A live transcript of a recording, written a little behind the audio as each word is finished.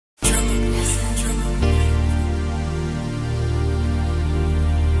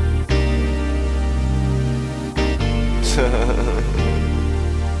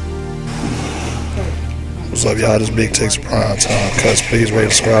What's up, y'all? This Big Texas Prime Time. Cuts, please rate,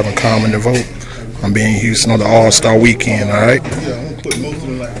 subscribe, and comment and vote. I'm being in Houston on the All-Star Weekend, alright?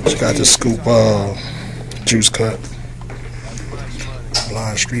 Just got this scoop juice cut.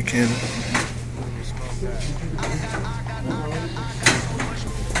 Blind streak in it.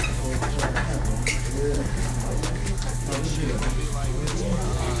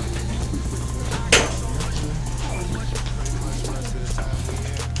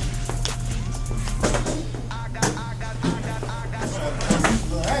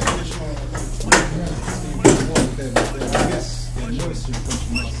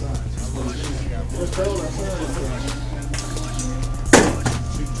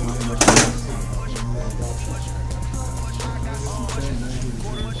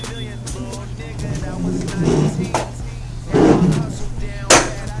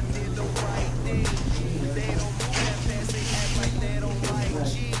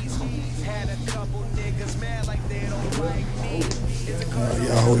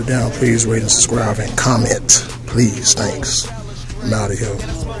 Y'all hold it down, please rate and subscribe and comment, please. Thanks. I'm out of here.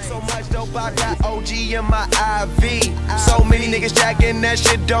 I got OG in my IV. So many niggas jacking that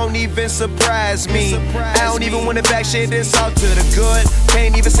shit don't even surprise me. I don't even want to back shit, it's all to the good.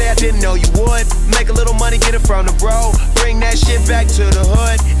 Can't even say I didn't know you would. Make a little money, get it from the road. Bring that shit back to the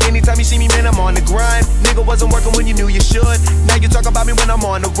hood. Anytime you see me, man, I'm on the grind. Nigga wasn't working when you knew you should. Now you talk about me when I'm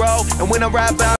on the road. And when I ride by